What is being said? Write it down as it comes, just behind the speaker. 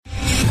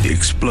The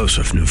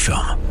explosive new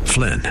film,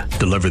 Flynn,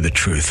 deliver the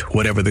truth,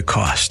 whatever the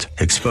cost.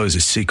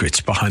 Exposes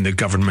secrets behind the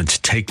government's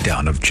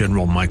takedown of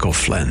General Michael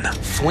Flynn.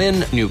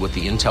 Flynn knew what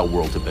the intel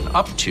world had been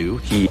up to.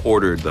 He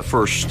ordered the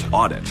first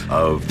audit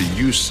of the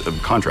use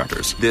of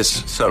contractors.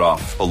 This set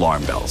off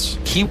alarm bells.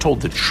 He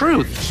told the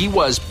truth. He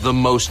was the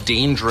most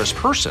dangerous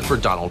person for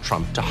Donald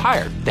Trump to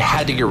hire. They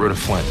had to get rid of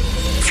Flynn.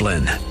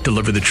 Flynn,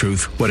 deliver the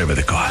truth, whatever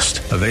the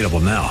cost. Available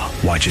now.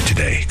 Watch it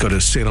today. Go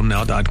to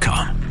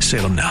salemnow.com.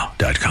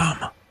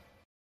 salemnow.com.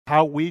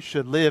 How we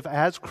should live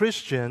as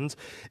Christians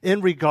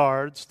in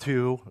regards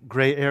to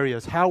gray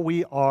areas, how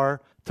we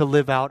are to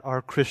live out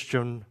our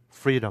Christian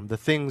freedom, the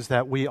things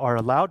that we are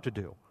allowed to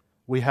do,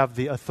 we have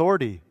the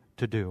authority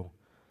to do,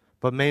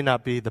 but may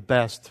not be the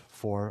best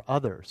for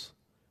others.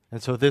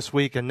 And so this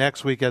week and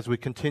next week, as we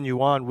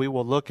continue on, we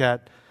will look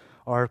at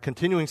our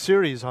continuing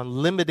series on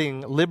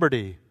limiting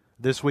liberty.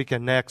 This week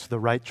and next, the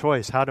right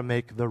choice, how to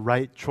make the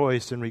right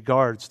choice in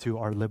regards to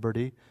our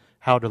liberty,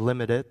 how to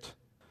limit it.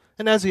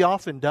 And as he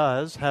often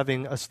does,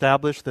 having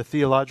established the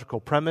theological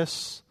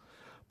premise,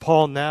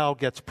 Paul now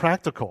gets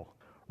practical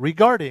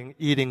regarding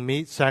eating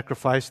meat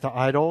sacrificed to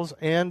idols,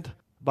 and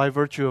by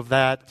virtue of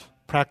that,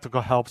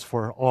 practical helps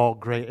for all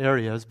gray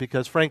areas,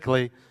 because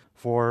frankly,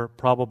 for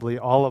probably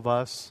all of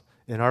us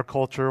in our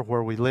culture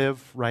where we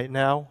live right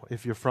now,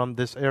 if you're from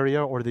this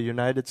area or the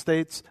United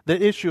States,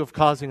 the issue of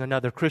causing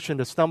another Christian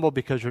to stumble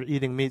because you're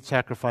eating meat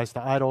sacrificed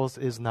to idols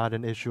is not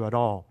an issue at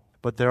all.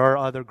 But there are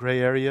other gray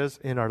areas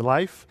in our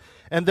life,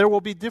 and there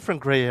will be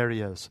different gray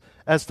areas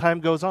as time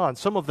goes on.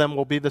 Some of them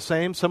will be the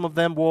same. Some of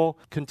them will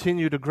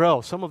continue to grow.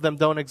 Some of them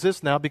don't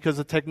exist now because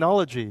the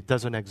technology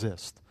doesn't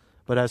exist.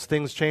 But as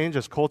things change,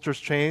 as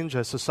cultures change,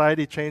 as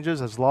society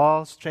changes, as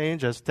laws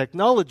change, as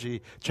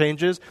technology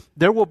changes,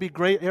 there will be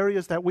gray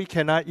areas that we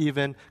cannot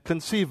even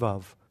conceive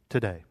of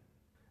today.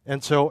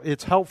 And so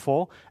it's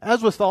helpful,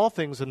 as with all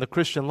things in the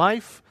Christian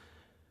life,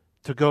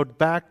 to go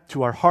back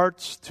to our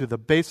hearts, to the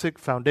basic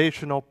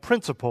foundational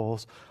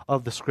principles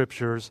of the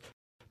Scriptures.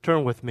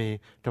 Turn with me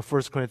to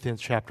 1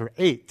 Corinthians chapter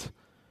 8,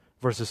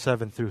 verses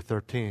 7 through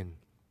 13.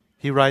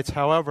 He writes,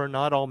 "However,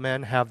 not all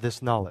men have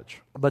this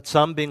knowledge, but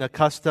some, being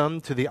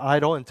accustomed to the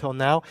idol until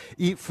now,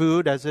 eat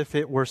food as if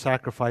it were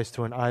sacrificed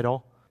to an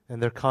idol,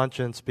 and their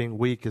conscience, being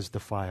weak, is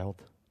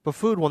defiled. But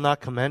food will not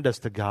commend us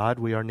to God.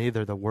 We are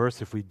neither the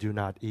worse if we do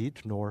not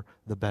eat, nor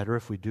the better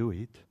if we do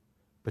eat.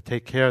 But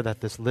take care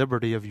that this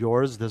liberty of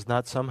yours does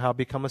not somehow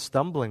become a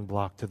stumbling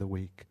block to the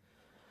weak.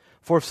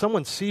 For if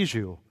someone sees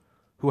you,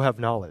 who have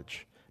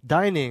knowledge,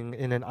 dining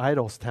in an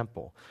idol's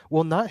temple,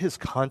 will not his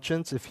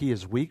conscience, if he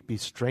is weak, be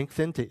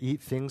strengthened to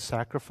eat things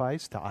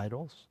sacrificed to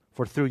idols?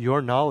 For through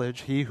your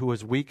knowledge he who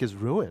is weak is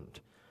ruined,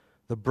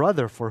 the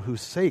brother for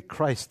whose sake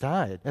Christ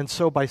died. And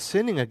so by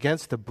sinning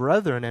against the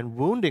brethren and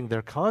wounding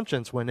their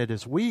conscience when it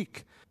is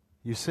weak,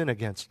 you sin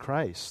against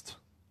Christ.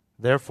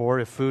 Therefore,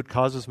 if food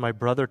causes my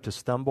brother to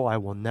stumble, I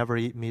will never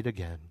eat meat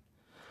again,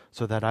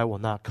 so that I will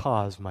not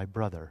cause my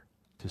brother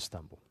to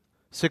stumble."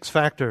 6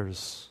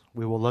 factors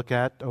we will look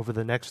at over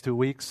the next 2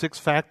 weeks. 6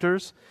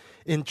 factors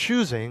in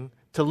choosing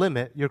to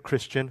limit your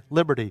Christian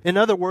liberty. In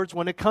other words,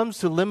 when it comes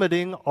to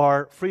limiting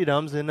our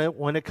freedoms, and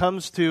when it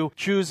comes to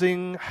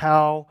choosing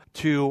how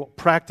to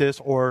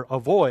practice or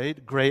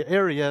avoid gray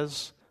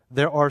areas,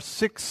 there are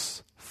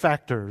 6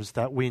 factors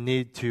that we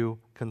need to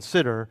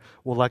consider.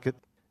 We'll look at.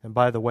 And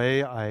by the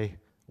way, I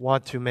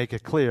want to make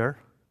it clear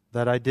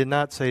that I did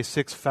not say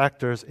 6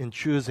 factors in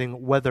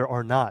choosing whether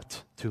or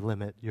not to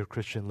limit your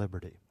Christian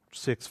liberty.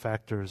 6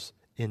 factors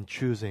in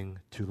choosing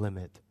to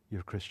limit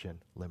your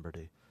Christian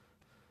liberty.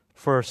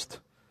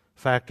 First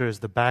factor is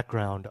the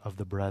background of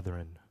the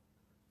brethren.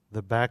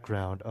 The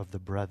background of the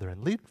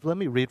brethren. Let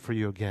me read for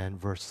you again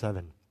verse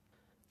 7.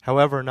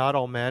 "However, not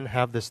all men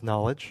have this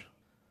knowledge,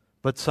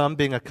 but some,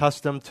 being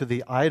accustomed to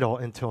the idol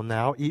until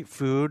now, eat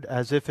food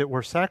as if it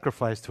were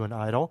sacrificed to an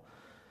idol,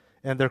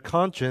 and their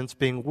conscience,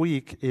 being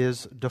weak,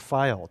 is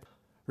defiled."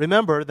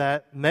 Remember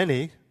that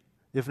many,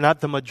 if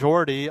not the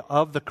majority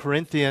of the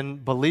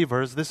Corinthian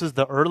believers, this is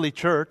the early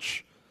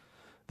church.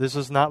 This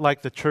is not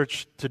like the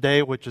church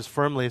today, which is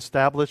firmly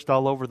established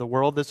all over the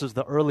world. This is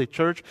the early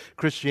church.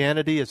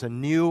 Christianity is a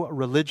new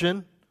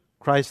religion.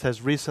 Christ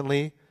has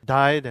recently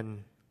died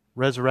and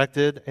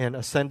resurrected and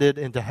ascended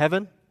into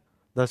heaven,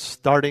 thus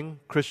starting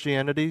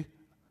Christianity,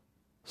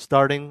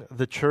 starting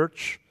the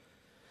church.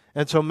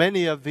 And so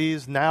many of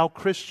these now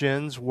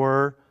Christians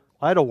were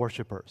idol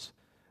worshipers.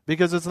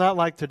 Because it's not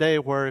like today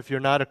where if you're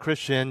not a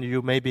Christian,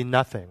 you may be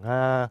nothing.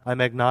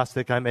 I'm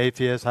agnostic, I'm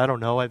atheist, I don't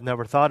know, I've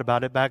never thought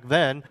about it. Back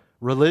then,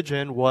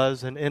 religion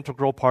was an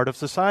integral part of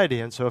society.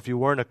 And so if you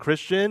weren't a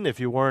Christian, if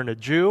you weren't a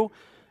Jew,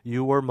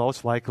 you were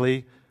most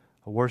likely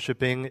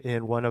worshiping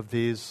in one of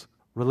these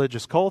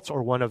religious cults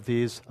or one of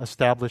these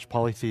established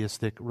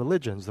polytheistic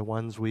religions, the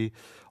ones we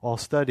all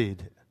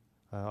studied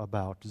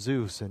about,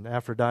 Zeus and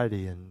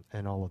Aphrodite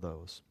and all of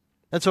those.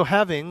 And so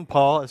having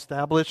Paul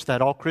established that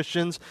all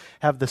Christians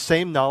have the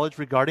same knowledge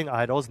regarding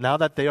idols, now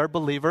that they are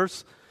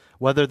believers,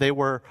 whether they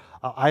were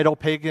idol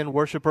pagan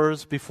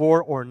worshipers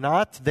before or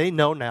not, they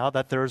know now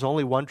that there is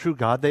only one true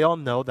God. They all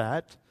know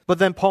that. But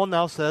then Paul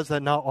now says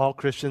that not all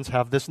Christians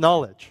have this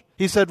knowledge.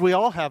 He said we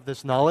all have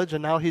this knowledge,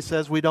 and now he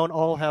says we don't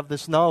all have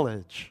this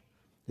knowledge.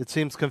 It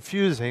seems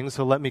confusing,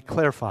 so let me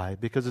clarify,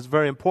 because it's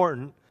very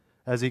important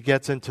as he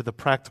gets into the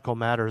practical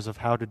matters of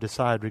how to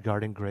decide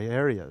regarding gray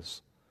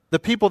areas. The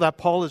people that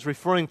Paul is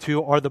referring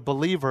to are the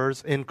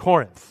believers in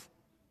Corinth.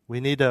 We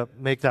need to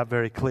make that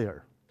very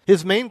clear.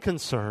 His main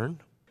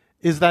concern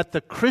is that the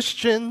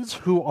Christians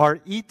who are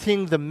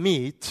eating the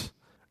meat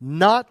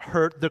not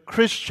hurt the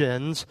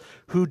Christians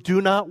who do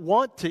not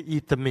want to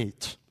eat the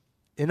meat.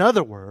 In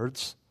other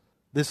words,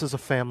 this is a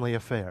family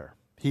affair.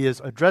 He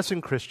is addressing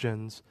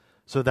Christians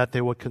so that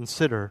they would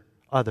consider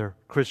other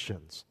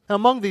Christians. Now,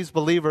 among these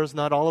believers,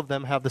 not all of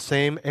them have the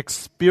same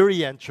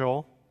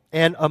experiential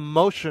and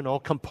emotional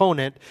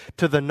component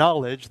to the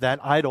knowledge that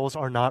idols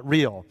are not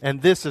real.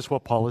 And this is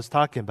what Paul is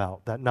talking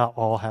about, that not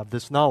all have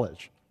this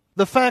knowledge.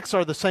 The facts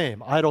are the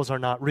same. Idols are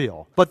not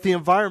real. But the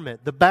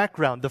environment, the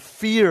background, the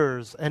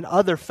fears, and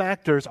other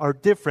factors are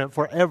different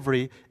for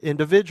every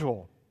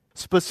individual.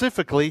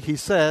 Specifically, he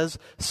says,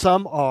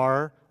 some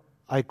are,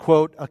 I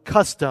quote,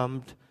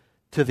 accustomed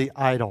to the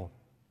idol.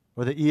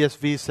 Or the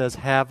ESV says,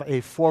 have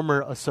a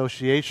former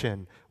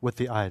association with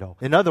the idol.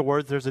 In other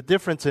words, there's a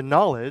difference in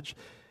knowledge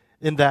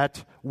in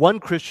that one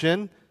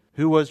Christian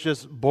who was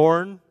just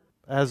born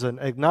as an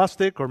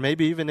agnostic or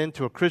maybe even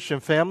into a Christian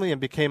family and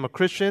became a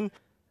Christian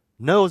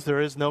knows there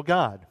is no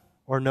God,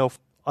 or no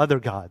other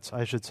gods,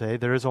 I should say.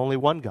 There is only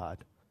one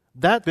God.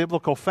 That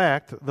biblical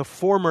fact the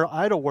former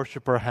idol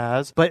worshiper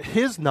has, but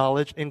his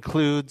knowledge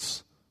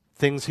includes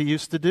things he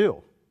used to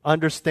do,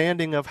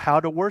 understanding of how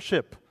to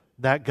worship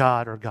that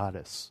god or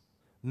goddess,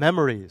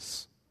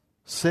 memories,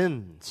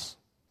 sins.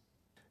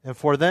 And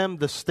for them,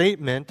 the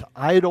statement,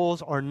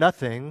 idols are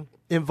nothing,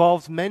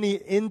 involves many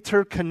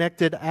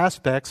interconnected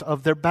aspects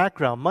of their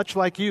background, much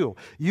like you.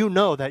 You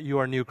know that you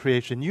are a new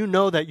creation. You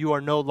know that you are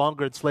no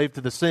longer enslaved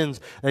to the sins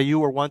that you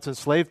were once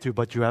enslaved to,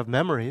 but you have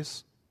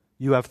memories.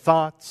 You have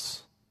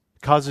thoughts.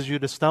 It causes you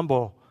to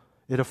stumble.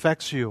 It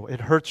affects you.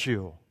 It hurts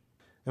you.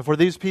 And for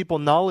these people,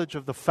 knowledge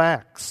of the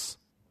facts,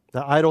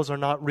 that idols are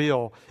not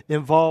real,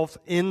 involves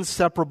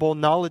inseparable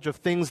knowledge of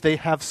things they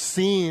have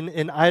seen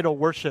in idol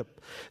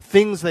worship,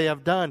 things they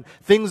have done,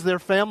 things their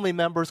family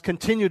members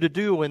continue to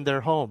do in their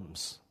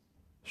homes.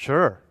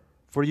 Sure,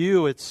 for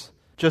you it's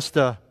just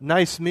a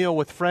nice meal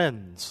with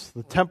friends.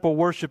 The temple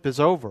worship is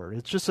over.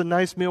 It's just a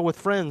nice meal with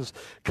friends,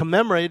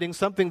 commemorating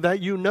something that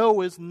you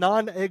know is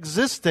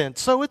non-existent,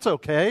 so it's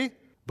okay.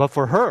 But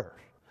for her,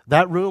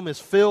 that room is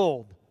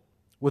filled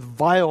with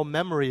vile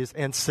memories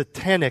and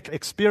satanic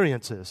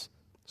experiences.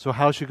 So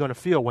how's she going to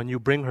feel when you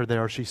bring her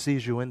there or she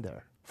sees you in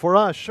there? For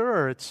us,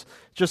 sure, it's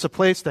just a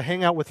place to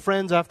hang out with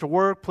friends after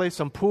work, play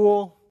some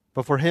pool.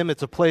 But for him,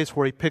 it's a place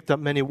where he picked up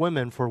many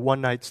women for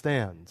one-night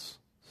stands.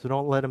 So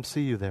don't let him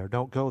see you there.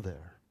 Don't go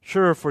there.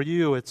 Sure, for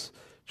you, it's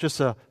just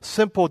a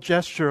simple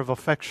gesture of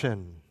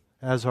affection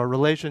as our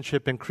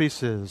relationship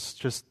increases,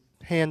 just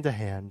hand to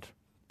hand,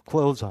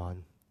 clothes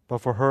on. But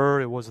for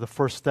her, it was the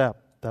first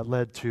step that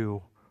led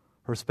to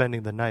her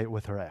spending the night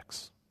with her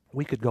ex.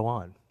 We could go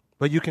on.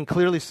 But you can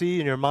clearly see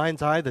in your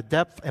mind's eye the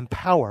depth and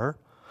power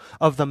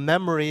of the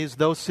memories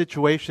those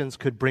situations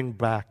could bring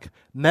back.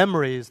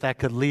 Memories that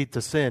could lead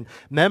to sin.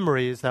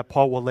 Memories that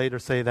Paul will later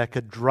say that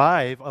could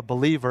drive a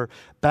believer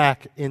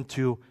back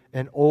into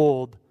an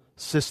old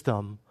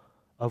system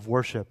of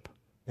worship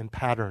and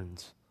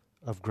patterns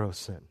of gross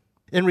sin.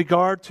 In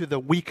regard to the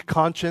weak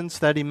conscience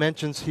that he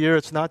mentions here,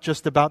 it's not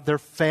just about their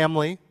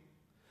family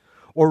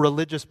or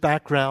religious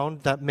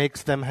background that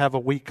makes them have a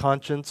weak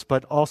conscience,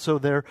 but also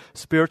their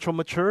spiritual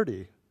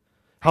maturity.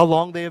 How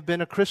long they have been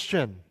a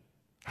Christian,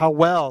 how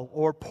well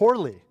or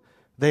poorly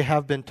they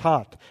have been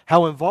taught,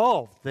 how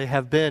involved they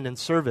have been in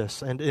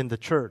service and in the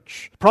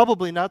church.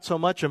 Probably not so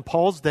much in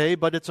Paul's day,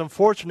 but it's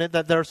unfortunate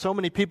that there are so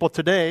many people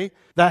today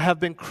that have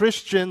been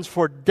Christians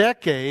for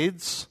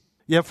decades,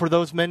 yet for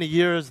those many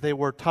years they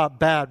were taught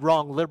bad,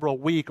 wrong, liberal,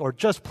 weak, or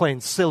just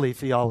plain silly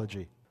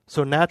theology.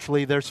 So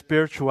naturally, their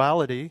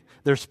spirituality,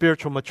 their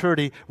spiritual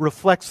maturity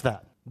reflects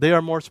that. They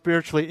are more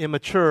spiritually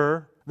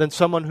immature than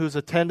someone who's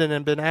attended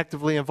and been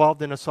actively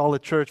involved in a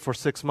solid church for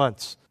 6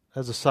 months.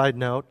 As a side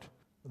note,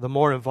 the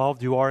more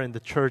involved you are in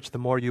the church, the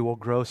more you will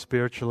grow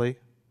spiritually.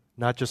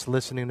 Not just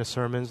listening to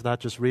sermons,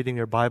 not just reading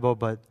your Bible,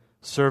 but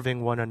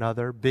serving one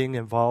another, being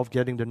involved,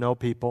 getting to know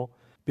people.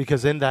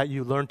 Because in that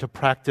you learn to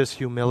practice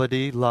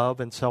humility, love,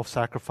 and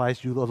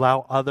self-sacrifice. You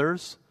allow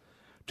others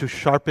to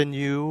sharpen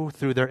you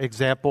through their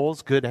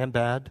examples, good and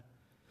bad,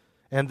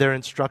 and their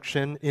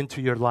instruction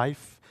into your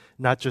life,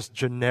 not just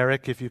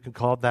generic, if you can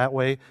call it that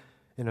way,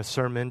 in a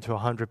sermon to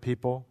 100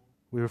 people.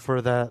 We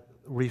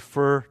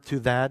refer to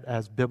that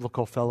as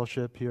biblical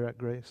fellowship here at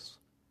Grace.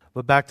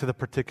 But back to the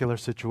particular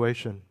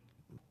situation.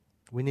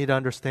 We need to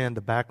understand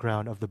the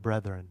background of the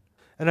brethren.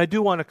 And I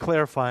do want to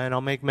clarify, and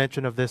I'll make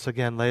mention of this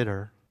again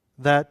later,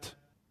 that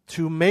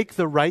to make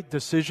the right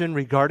decision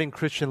regarding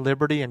Christian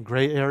liberty in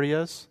gray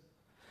areas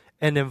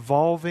and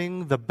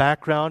involving the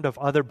background of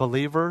other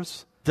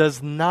believers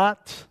does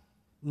not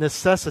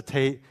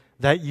necessitate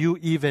that you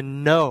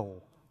even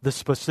know the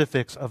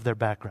specifics of their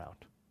background.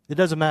 It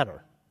doesn't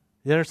matter.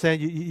 You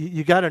understand?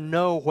 You got to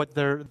know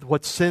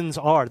what sins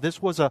are. This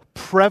was a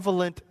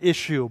prevalent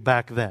issue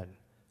back then.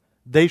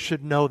 They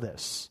should know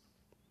this.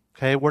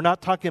 Okay, we're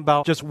not talking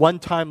about just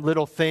one-time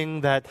little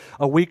thing that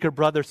a weaker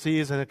brother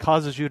sees and it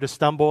causes you to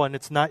stumble and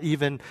it's not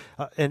even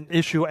an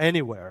issue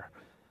anywhere.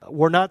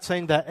 We're not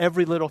saying that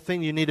every little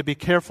thing you need to be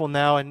careful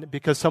now and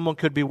because someone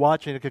could be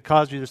watching, it could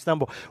cause you to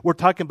stumble. We're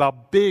talking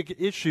about big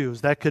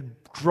issues that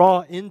could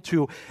draw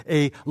into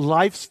a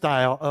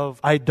lifestyle of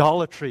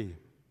idolatry,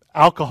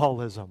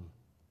 alcoholism,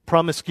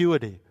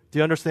 promiscuity. Do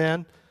you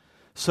understand?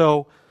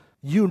 So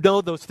you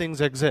know those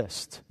things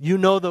exist. You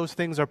know those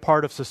things are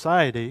part of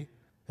society.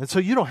 And so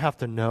you don't have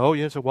to know.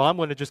 You say, well, I'm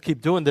going to just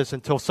keep doing this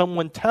until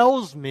someone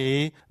tells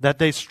me that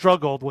they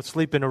struggled with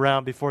sleeping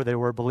around before they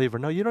were a believer.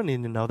 No, you don't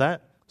need to know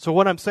that. So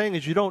what I'm saying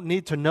is you don't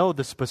need to know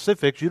the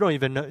specifics. You don't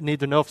even need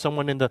to know if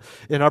someone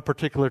in our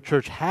particular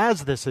church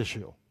has this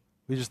issue.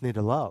 We just need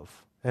to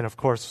love. And of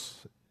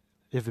course,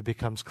 if it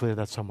becomes clear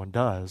that someone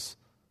does,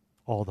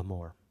 all the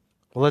more.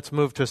 Well, let's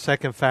move to a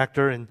second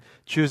factor in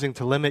choosing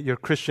to limit your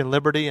Christian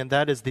liberty, and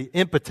that is the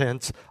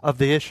impotence of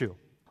the issue.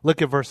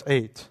 Look at verse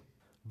 8.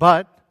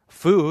 But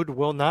food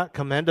will not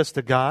commend us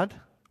to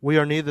God. We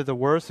are neither the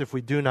worse if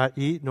we do not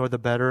eat, nor the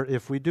better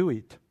if we do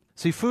eat.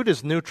 See, food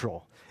is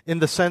neutral in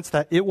the sense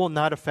that it will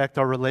not affect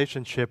our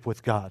relationship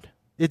with God.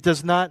 It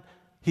does not,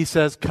 he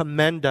says,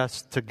 commend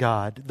us to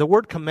God. The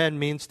word commend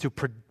means to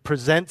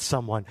present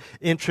someone,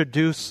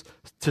 introduce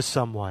to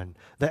someone.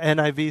 The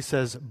NIV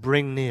says,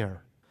 bring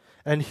near.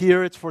 And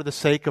here it's for the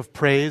sake of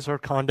praise or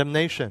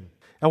condemnation.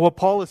 And what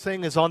Paul is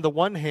saying is, on the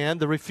one hand,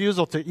 the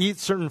refusal to eat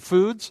certain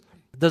foods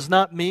does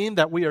not mean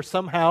that we are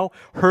somehow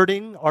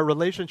hurting our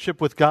relationship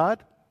with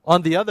God.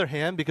 On the other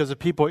hand, because the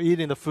people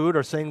eating the food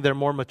are saying they're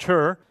more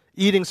mature,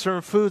 eating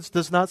certain foods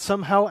does not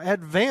somehow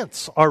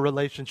advance our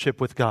relationship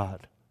with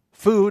God.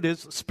 Food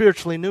is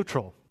spiritually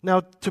neutral.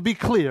 Now, to be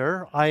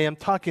clear, I am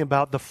talking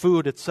about the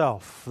food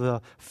itself,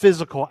 the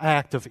physical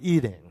act of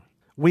eating.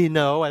 We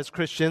know as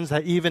Christians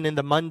that even in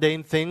the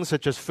mundane things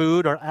such as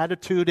food, our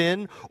attitude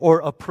in or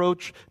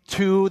approach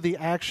to the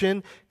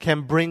action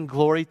can bring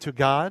glory to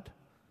God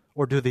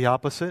or do the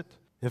opposite.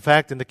 In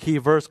fact, in the key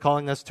verse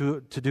calling us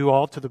to do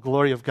all to the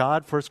glory of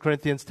God, 1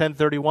 Corinthians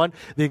 10:31,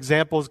 the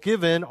examples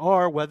given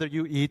are whether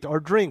you eat or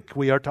drink,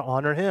 we are to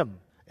honor Him.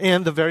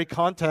 And the very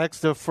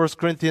context of 1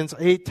 Corinthians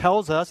 8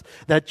 tells us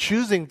that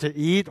choosing to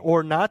eat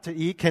or not to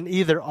eat can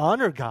either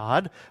honor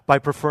God by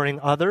preferring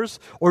others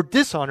or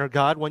dishonor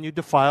God when you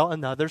defile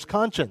another's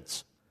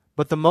conscience.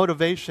 But the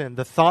motivation,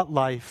 the thought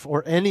life,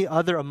 or any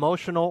other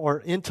emotional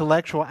or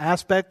intellectual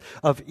aspect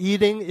of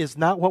eating is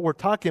not what we're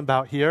talking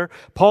about here.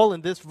 Paul in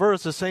this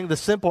verse is saying the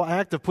simple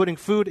act of putting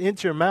food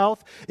into your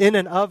mouth in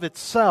and of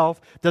itself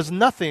does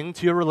nothing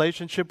to your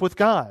relationship with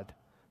God.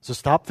 So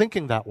stop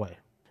thinking that way.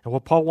 And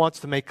what Paul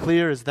wants to make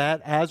clear is that,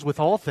 as with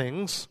all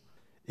things,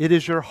 it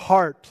is your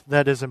heart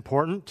that is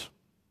important.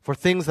 For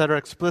things that are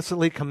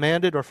explicitly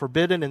commanded or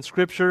forbidden in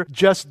Scripture,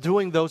 just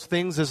doing those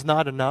things is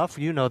not enough.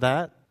 You know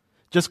that.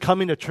 Just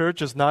coming to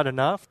church is not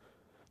enough.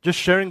 Just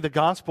sharing the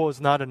gospel is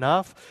not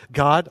enough.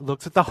 God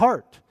looks at the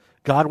heart.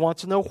 God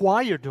wants to know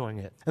why you're doing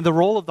it. And the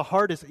role of the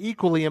heart is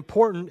equally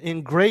important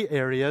in gray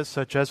areas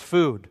such as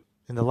food.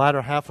 In the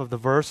latter half of the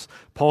verse,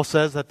 Paul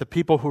says that the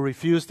people who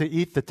refuse to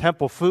eat the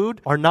temple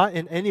food are not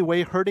in any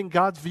way hurting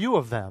God's view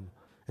of them.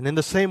 And in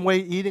the same way,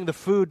 eating the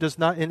food does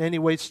not in any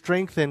way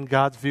strengthen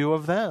God's view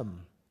of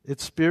them.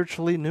 It's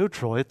spiritually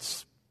neutral.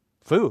 It's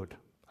food.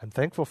 I'm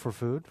thankful for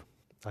food.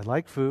 I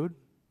like food.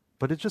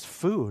 But it's just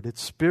food.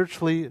 It's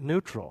spiritually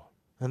neutral.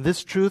 And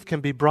this truth can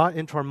be brought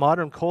into our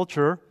modern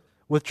culture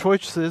with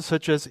choices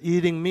such as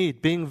eating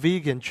meat, being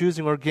vegan,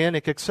 choosing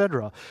organic,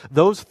 etc.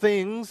 Those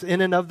things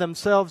in and of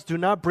themselves do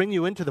not bring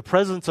you into the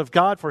presence of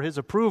God for His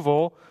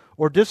approval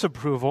or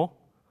disapproval.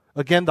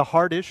 Again, the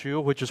heart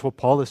issue, which is what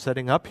Paul is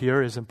setting up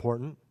here, is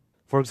important.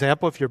 For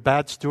example, if you're a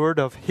bad steward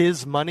of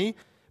His money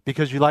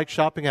because you like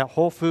shopping at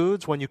Whole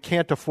Foods when you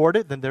can't afford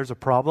it, then there's a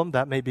problem.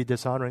 That may be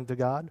dishonoring to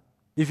God.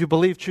 If you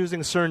believe choosing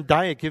a certain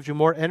diet gives you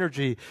more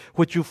energy,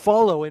 which you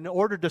follow in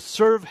order to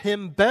serve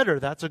Him better,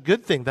 that's a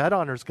good thing. That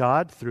honors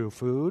God through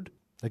food.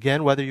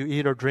 Again, whether you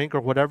eat or drink or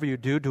whatever you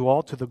do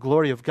all to the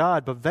glory of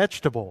God. But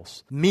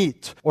vegetables,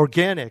 meat,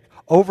 organic,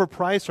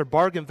 overpriced or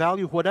bargain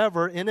value,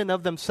 whatever, in and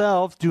of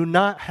themselves do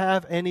not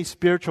have any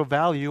spiritual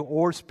value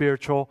or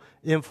spiritual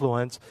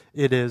influence.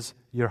 It is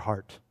your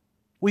heart.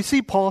 We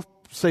see Paul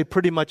say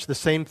pretty much the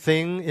same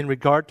thing in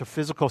regard to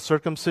physical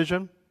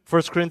circumcision.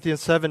 1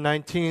 Corinthians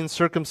 7:19,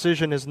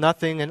 circumcision is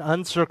nothing and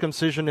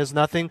uncircumcision is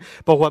nothing,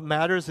 but what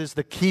matters is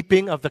the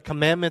keeping of the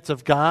commandments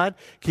of God,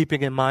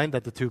 keeping in mind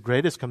that the two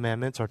greatest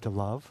commandments are to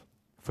love.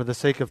 For the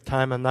sake of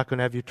time, I'm not going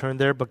to have you turn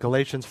there, but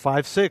Galatians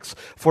 5:6,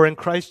 for in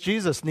Christ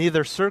Jesus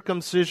neither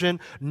circumcision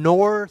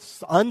nor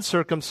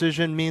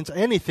uncircumcision means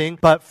anything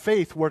but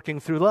faith working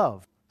through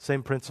love.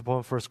 Same principle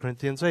in 1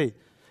 Corinthians 8.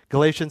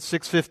 Galatians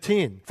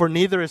 6:15, for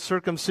neither is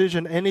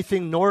circumcision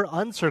anything nor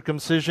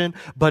uncircumcision,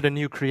 but a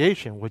new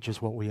creation, which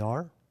is what we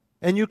are.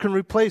 And you can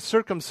replace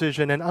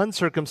circumcision and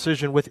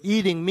uncircumcision with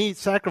eating meat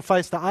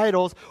sacrificed to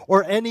idols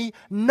or any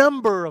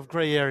number of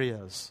gray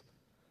areas.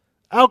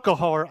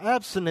 Alcohol or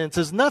abstinence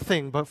is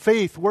nothing but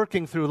faith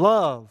working through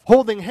love.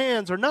 Holding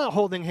hands or not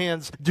holding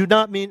hands do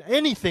not mean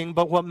anything,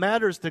 but what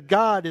matters to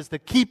God is the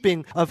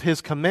keeping of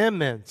His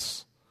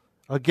commandments.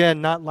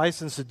 Again, not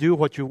licensed to do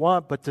what you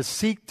want, but to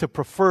seek to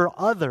prefer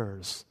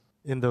others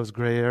in those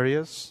gray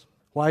areas.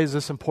 Why is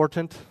this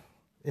important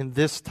in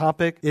this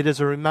topic? It is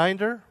a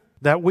reminder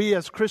that we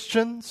as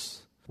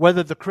Christians,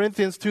 whether the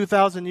Corinthians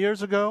 2,000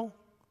 years ago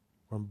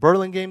or in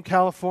Burlingame,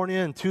 California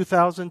in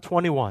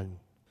 2021,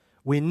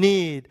 we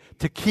need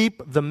to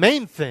keep the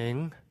main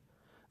thing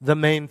the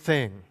main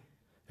thing.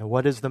 And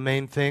what is the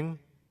main thing?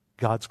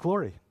 God's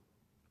glory.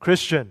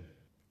 Christian,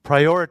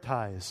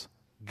 prioritize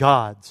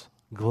God's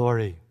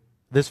glory.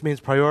 This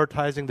means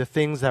prioritizing the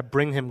things that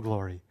bring Him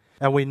glory.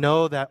 And we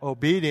know that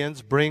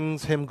obedience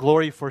brings Him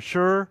glory for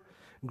sure.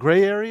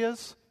 Gray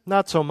areas,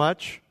 not so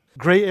much.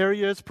 Gray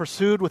areas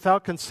pursued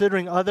without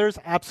considering others,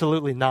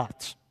 absolutely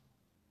not.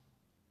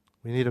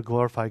 We need to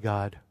glorify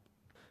God.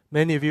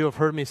 Many of you have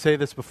heard me say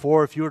this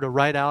before. If you were to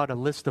write out a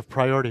list of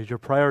priorities, your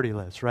priority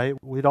list, right?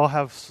 We'd all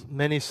have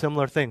many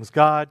similar things.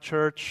 God,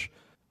 church,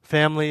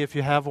 family, if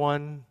you have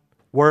one,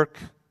 work,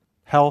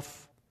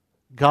 health.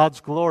 God's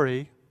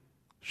glory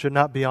should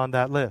not be on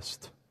that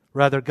list.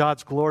 Rather,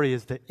 God's glory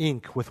is the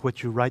ink with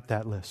which you write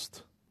that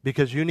list.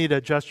 Because you need to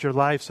adjust your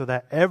life so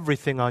that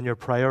everything on your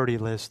priority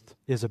list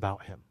is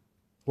about Him.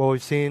 Well,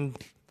 we've seen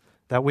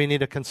that we need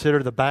to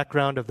consider the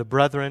background of the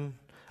brethren,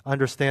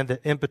 understand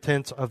the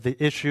impotence of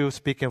the issue,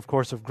 speaking, of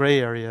course, of gray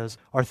areas.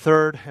 Our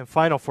third and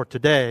final for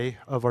today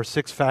of our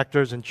 6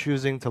 factors in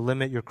choosing to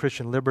limit your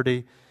Christian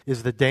liberty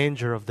is the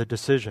danger of the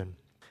decision.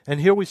 And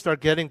here we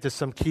start getting to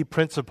some key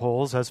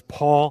principles as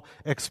Paul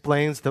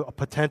explains the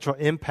potential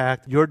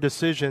impact your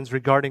decisions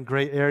regarding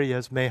gray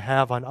areas may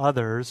have on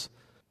others.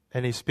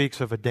 And he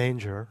speaks of a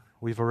danger.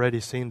 We've already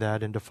seen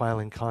that in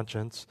defiling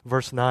conscience.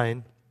 Verse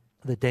 9,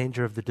 the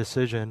danger of the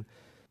decision.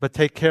 But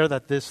take care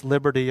that this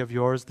liberty of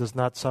yours does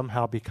not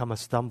somehow become a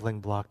stumbling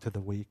block to the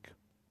weak.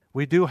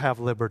 We do have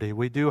liberty.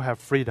 We do have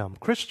freedom.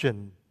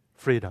 Christian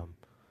freedom.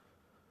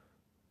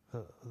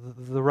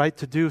 The right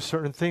to do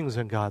certain things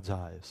in God's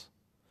eyes.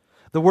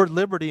 The word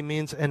liberty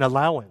means an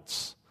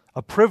allowance,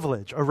 a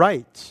privilege, a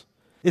right.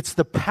 It's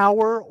the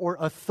power or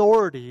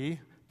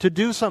authority to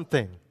do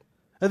something.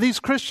 And these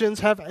Christians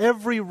have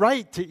every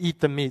right to eat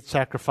the meat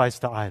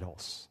sacrificed to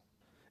idols.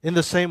 In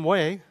the same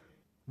way,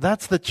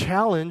 that's the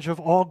challenge of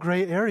all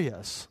gray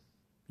areas.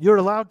 You're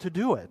allowed to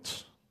do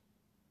it.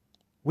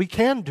 We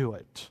can do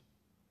it.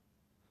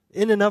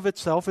 In and of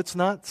itself, it's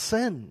not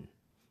sin.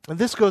 And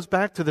this goes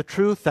back to the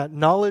truth that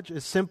knowledge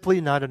is simply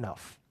not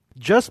enough.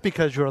 Just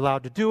because you're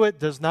allowed to do it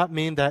does not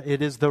mean that it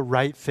is the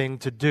right thing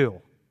to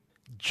do.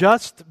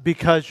 Just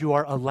because you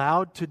are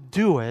allowed to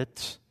do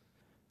it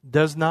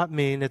does not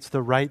mean it's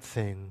the right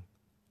thing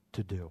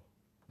to do.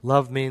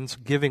 Love means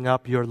giving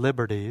up your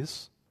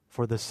liberties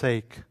for the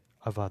sake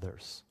of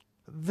others.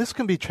 This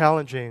can be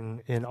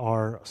challenging in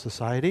our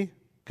society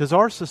because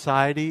our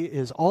society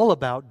is all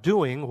about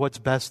doing what's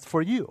best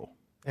for you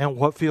and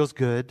what feels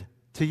good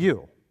to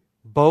you.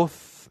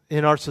 Both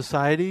in our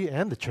society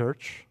and the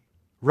church,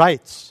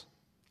 rights,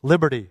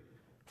 liberty,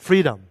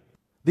 freedom.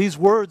 These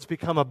words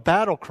become a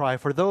battle cry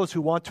for those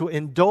who want to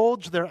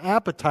indulge their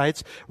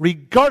appetites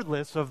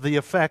regardless of the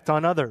effect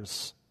on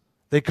others.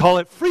 They call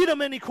it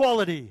freedom and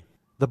equality.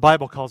 The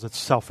Bible calls it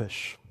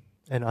selfish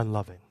and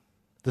unloving.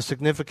 The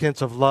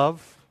significance of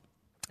love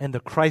and the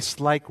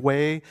Christ-like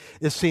way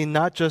is seen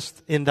not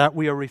just in that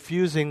we are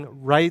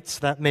refusing rights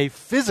that may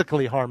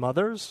physically harm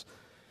others.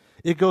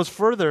 It goes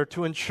further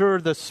to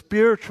ensure the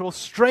spiritual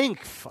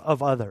strength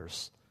of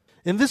others.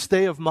 In this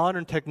day of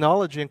modern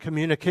technology and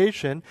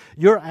communication,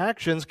 your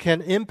actions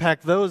can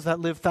impact those that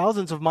live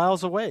thousands of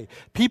miles away.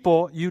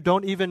 People you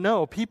don't even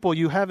know, people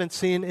you haven't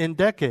seen in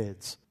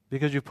decades,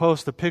 because you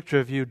post a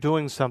picture of you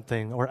doing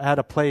something or at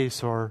a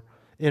place or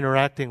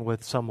interacting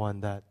with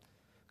someone that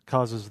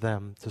causes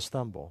them to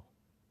stumble.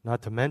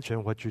 Not to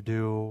mention what you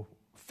do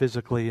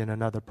physically in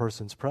another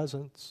person's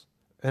presence.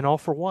 And all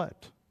for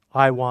what?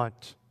 I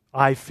want,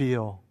 I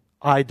feel,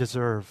 I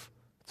deserve.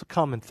 It's a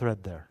common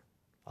thread there.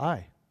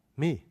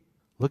 Me.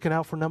 Looking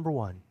out for number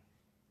one.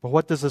 But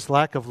what does this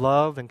lack of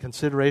love and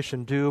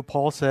consideration do?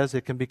 Paul says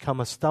it can become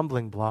a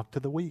stumbling block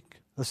to the weak.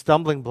 A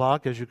stumbling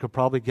block, as you could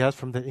probably guess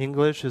from the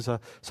English, is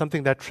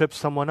something that trips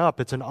someone up.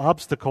 It's an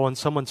obstacle in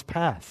someone's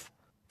path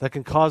that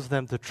can cause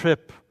them to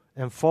trip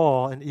and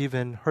fall and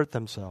even hurt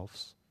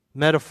themselves.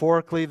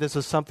 Metaphorically, this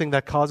is something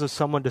that causes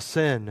someone to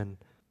sin and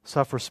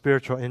suffer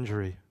spiritual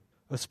injury,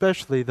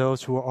 especially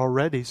those who are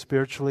already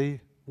spiritually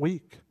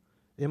weak,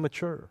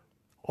 immature.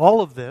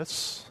 All of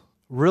this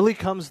really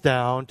comes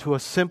down to a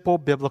simple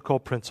biblical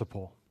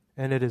principle,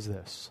 and it is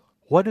this.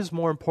 What is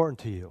more important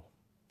to you?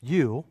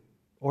 You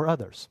or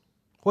others?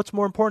 What's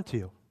more important to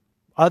you?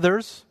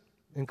 Others,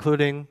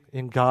 including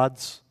in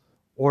God's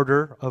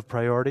order of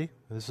priority.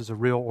 This is a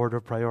real order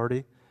of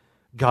priority.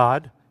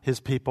 God, His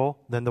people,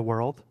 then the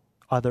world,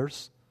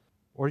 others,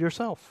 or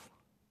yourself.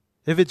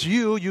 If it's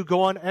you, you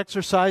go on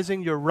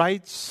exercising your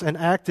rights and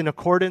act in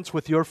accordance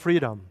with your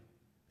freedom.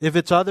 If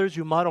it's others,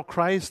 you model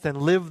Christ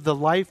and live the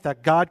life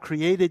that God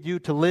created you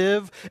to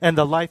live and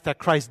the life that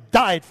Christ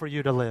died for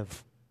you to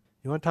live.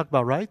 You want to talk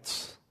about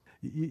rights?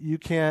 You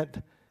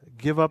can't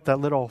give up that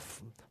little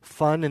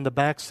fun in the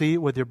back seat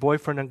with your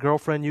boyfriend and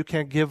girlfriend. You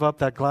can't give up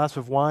that glass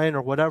of wine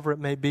or whatever it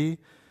may be.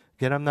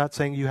 Again, I'm not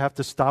saying you have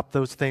to stop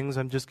those things.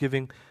 I'm just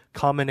giving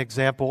common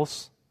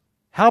examples.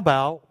 How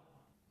about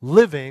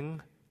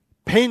living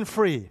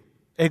pain-free,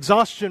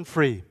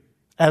 exhaustion-free,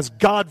 as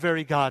God,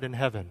 very God in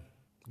heaven,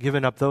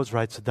 giving up those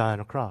rights to die on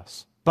a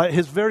cross? But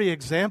his very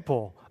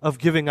example of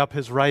giving up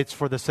his rights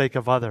for the sake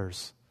of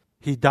others,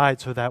 he died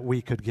so that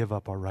we could give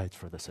up our rights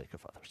for the sake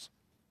of others.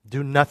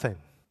 Do nothing.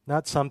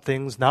 Not some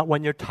things, not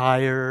when you're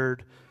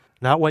tired,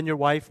 not when your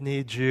wife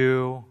needs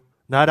you,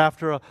 not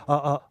after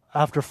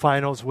after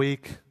finals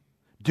week.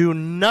 Do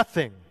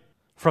nothing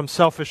from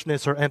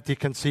selfishness or empty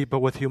conceit, but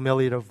with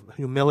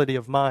humility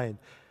of mind.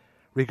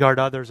 Regard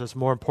others as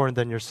more important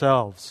than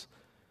yourselves.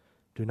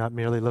 Do not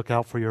merely look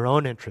out for your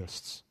own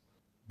interests,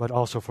 but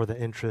also for the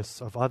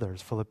interests of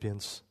others.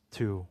 Philippians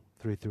 2,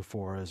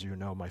 3-4, as you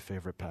know, my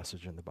favorite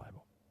passage in the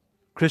Bible.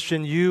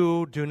 Christian,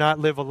 you do not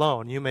live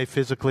alone. You may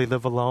physically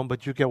live alone,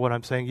 but you get what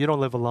I'm saying. You don't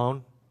live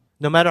alone.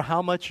 No matter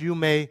how much you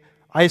may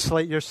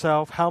isolate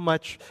yourself, how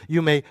much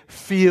you may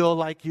feel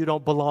like you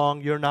don't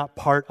belong, you're not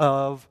part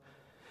of,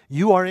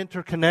 you are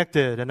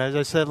interconnected. And as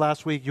I said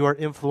last week, you are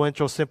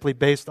influential simply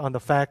based on the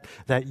fact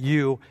that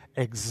you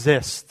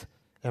exist.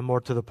 And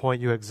more to the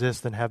point, you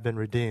exist and have been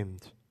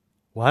redeemed.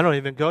 Well, I don't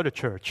even go to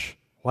church.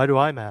 Why do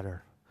I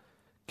matter?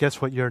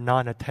 Guess what your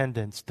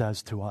non-attendance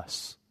does to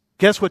us?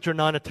 Guess what your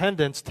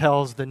non-attendance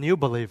tells the new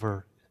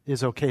believer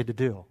is okay to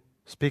do?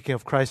 Speaking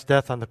of Christ's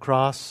death on the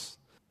cross,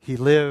 he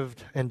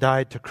lived and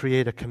died to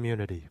create a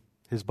community,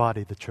 his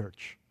body, the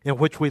church, in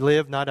which we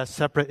live not as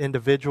separate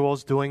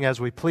individuals doing as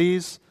we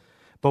please,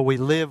 but we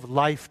live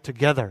life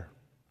together.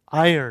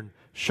 Iron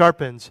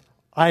sharpens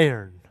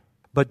iron,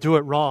 but do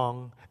it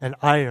wrong, and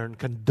iron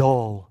can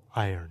dull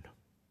iron.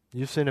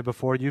 You've seen it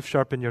before. You've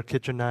sharpened your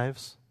kitchen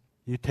knives.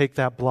 You take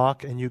that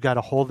block and you got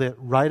to hold it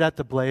right at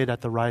the blade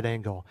at the right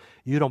angle.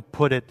 You don't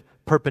put it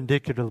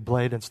perpendicular to the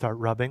blade and start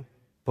rubbing,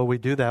 but we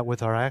do that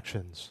with our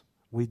actions.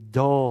 We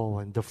dull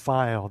and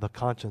defile the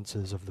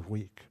consciences of the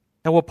weak.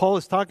 And what Paul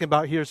is talking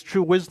about here is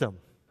true wisdom.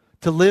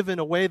 To live in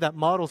a way that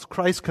models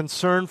Christ's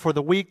concern for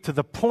the weak to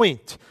the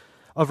point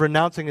of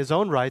renouncing his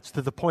own rights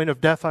to the point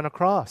of death on a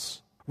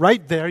cross.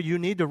 Right there, you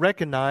need to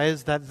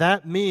recognize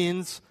that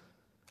means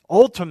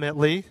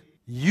ultimately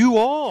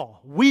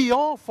we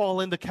all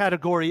fall in the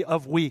category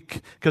of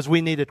weak because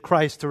we needed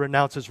Christ to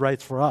renounce his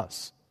rights for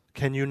us.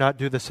 Can you not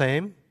do the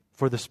same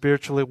for the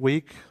spiritually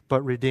weak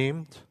but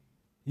redeemed?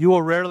 You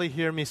will rarely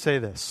hear me say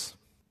this,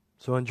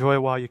 so enjoy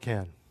while you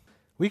can.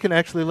 We can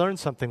actually learn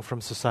something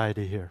from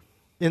society here.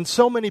 In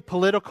so many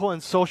political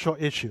and social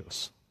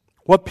issues,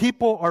 what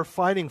people are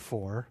fighting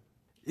for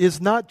is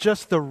not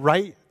just the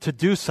right to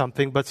do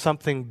something, but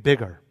something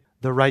bigger,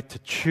 the right to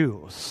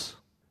choose.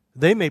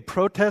 They may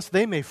protest,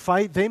 they may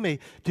fight, they may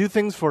do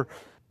things for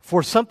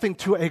something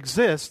to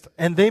exist,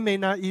 and they may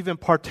not even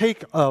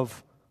partake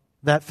of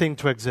that thing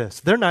to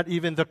exist. They're not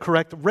even the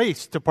correct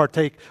race to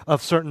partake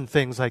of certain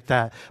things like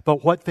that.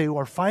 But what they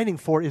are fighting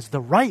for is the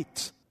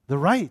right. The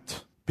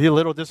right. Be a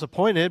little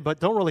disappointed,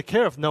 but don't really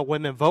care if no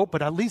women vote,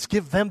 but at least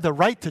give them the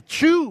right to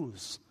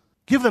choose.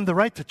 Give them the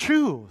right to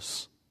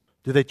choose.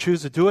 Do they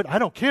choose to do it? I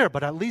don't care,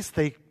 but at least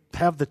they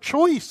have the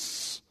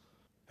choice.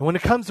 And when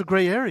it comes to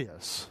gray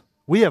areas,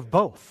 we have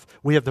both.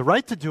 We have the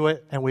right to do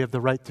it, and we have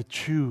the right to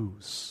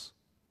choose.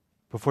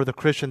 Before the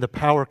Christian, the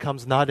power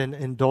comes not in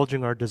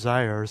indulging our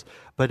desires,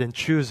 but in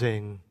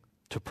choosing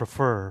to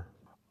prefer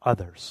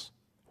others,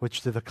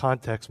 which to the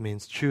context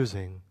means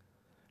choosing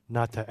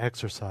not to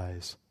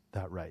exercise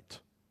that right.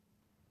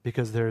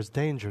 Because there is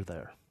danger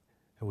there.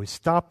 And we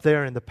stop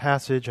there in the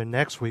passage, and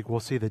next week we'll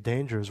see the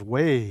danger is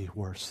way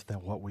worse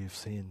than what we've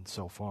seen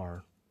so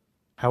far.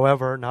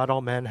 However, not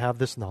all men have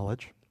this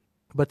knowledge.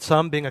 But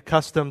some, being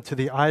accustomed to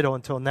the idol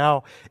until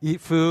now, eat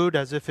food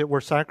as if it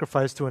were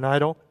sacrificed to an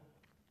idol,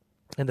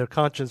 and their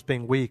conscience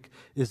being weak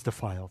is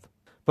defiled.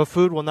 But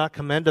food will not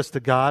commend us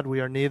to God. We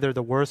are neither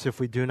the worse if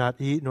we do not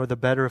eat, nor the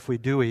better if we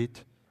do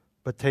eat.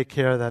 But take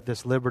care that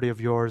this liberty of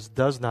yours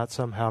does not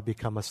somehow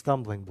become a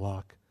stumbling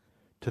block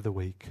to the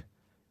weak.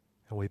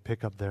 And we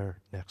pick up there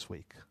next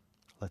week.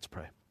 Let's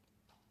pray.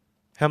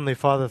 Heavenly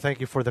Father, thank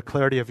you for the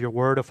clarity of your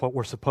word of what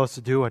we're supposed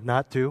to do and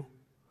not do.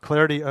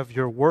 Clarity of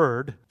your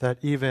word that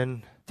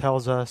even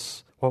tells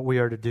us what we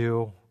are to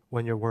do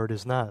when your word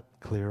is not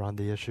clear on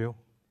the issue.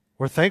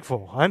 We're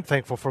thankful. I'm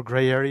thankful for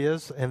gray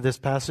areas in this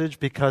passage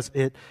because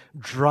it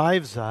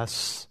drives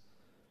us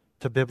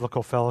to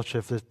biblical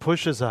fellowship. It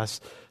pushes us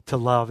to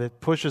love. It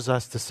pushes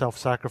us to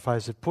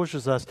self-sacrifice. It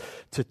pushes us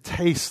to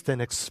taste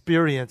and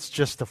experience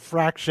just a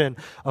fraction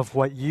of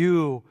what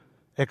you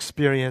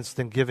experienced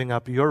in giving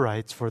up your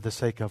rights for the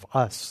sake of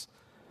us,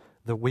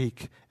 the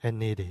weak and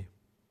needy.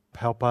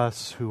 Help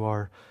us who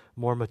are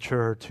more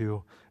mature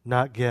to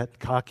not get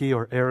cocky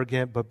or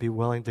arrogant, but be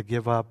willing to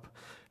give up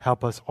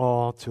Help us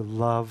all to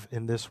love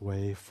in this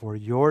way for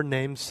your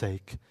name's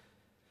sake,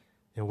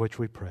 in which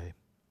we pray.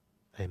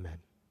 Amen.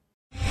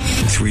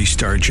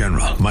 3-star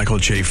General Michael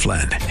J.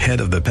 Flynn, head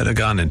of the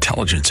Pentagon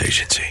Intelligence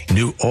Agency,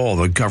 knew all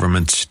the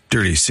government's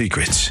dirty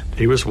secrets.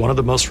 He was one of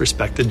the most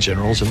respected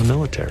generals in the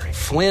military.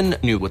 Flynn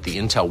knew what the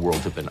intel world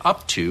had been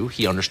up to.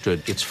 He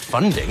understood its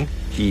funding.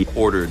 He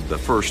ordered the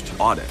first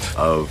audit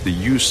of the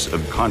use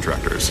of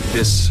contractors.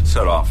 This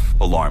set off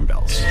alarm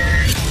bells.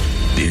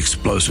 The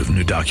explosive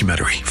new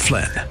documentary,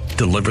 Flynn,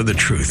 Deliver the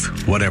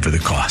Truth, Whatever the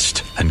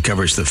Cost,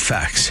 uncovers the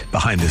facts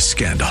behind this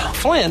scandal.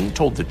 Flynn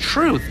told the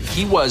truth.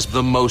 He was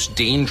the most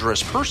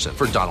dangerous person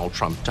for Donald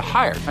Trump to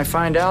hire. I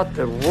find out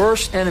the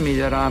worst enemy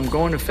that I'm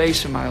going to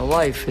face in my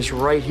life is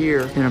right here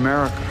in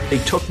America. They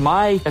took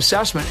my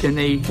assessment and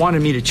they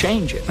wanted me to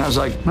change it. And I was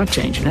like, I'm not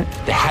changing it.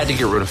 They had to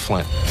get rid of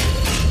Flynn.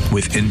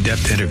 With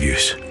in-depth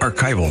interviews,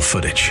 archival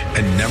footage,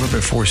 and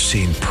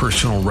never-before-seen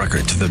personal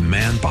records of the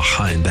man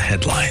behind the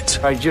headlines.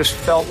 I just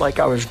felt like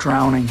I was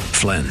drowning.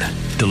 Flynn,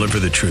 Deliver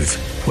the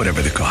Truth,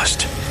 Whatever the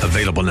Cost.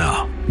 Available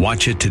now.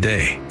 Watch it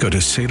today. Go to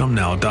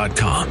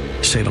salemnow.com.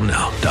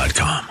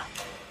 salemnow.com.